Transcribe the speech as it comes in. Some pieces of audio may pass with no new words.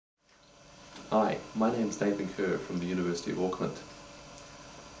Hi, my name is Nathan Kerr from the University of Auckland.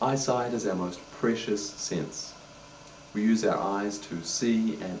 Eyesight is our most precious sense. We use our eyes to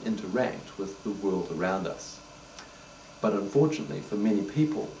see and interact with the world around us. But unfortunately for many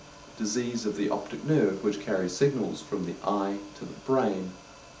people, disease of the optic nerve, which carries signals from the eye to the brain,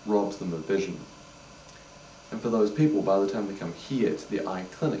 robs them of vision. And for those people, by the time they come here to the eye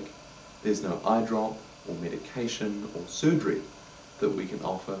clinic, there's no eye drop or medication or surgery that we can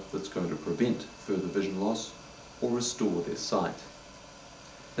offer that's going to prevent further vision loss or restore their sight.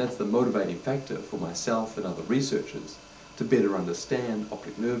 That's the motivating factor for myself and other researchers to better understand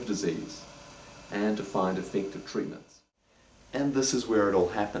optic nerve disease and to find effective treatments. And this is where it all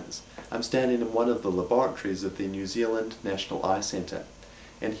happens. I'm standing in one of the laboratories of the New Zealand National Eye Centre,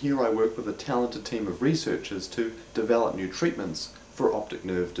 and here I work with a talented team of researchers to develop new treatments for optic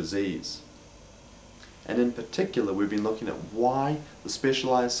nerve disease. And in particular, we've been looking at why the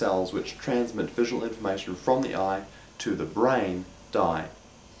specialized cells which transmit visual information from the eye to the brain die.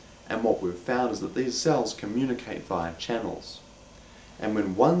 And what we've found is that these cells communicate via channels. And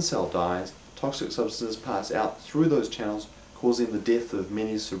when one cell dies, toxic substances pass out through those channels, causing the death of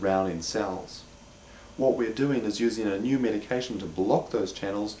many surrounding cells. What we're doing is using a new medication to block those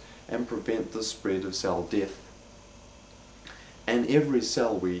channels and prevent the spread of cell death. And every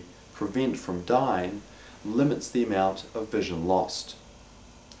cell we prevent from dying limits the amount of vision lost.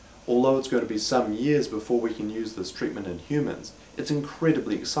 Although it's going to be some years before we can use this treatment in humans, it's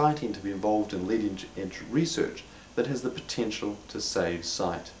incredibly exciting to be involved in leading-edge research that has the potential to save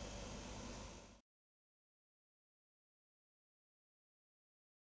sight.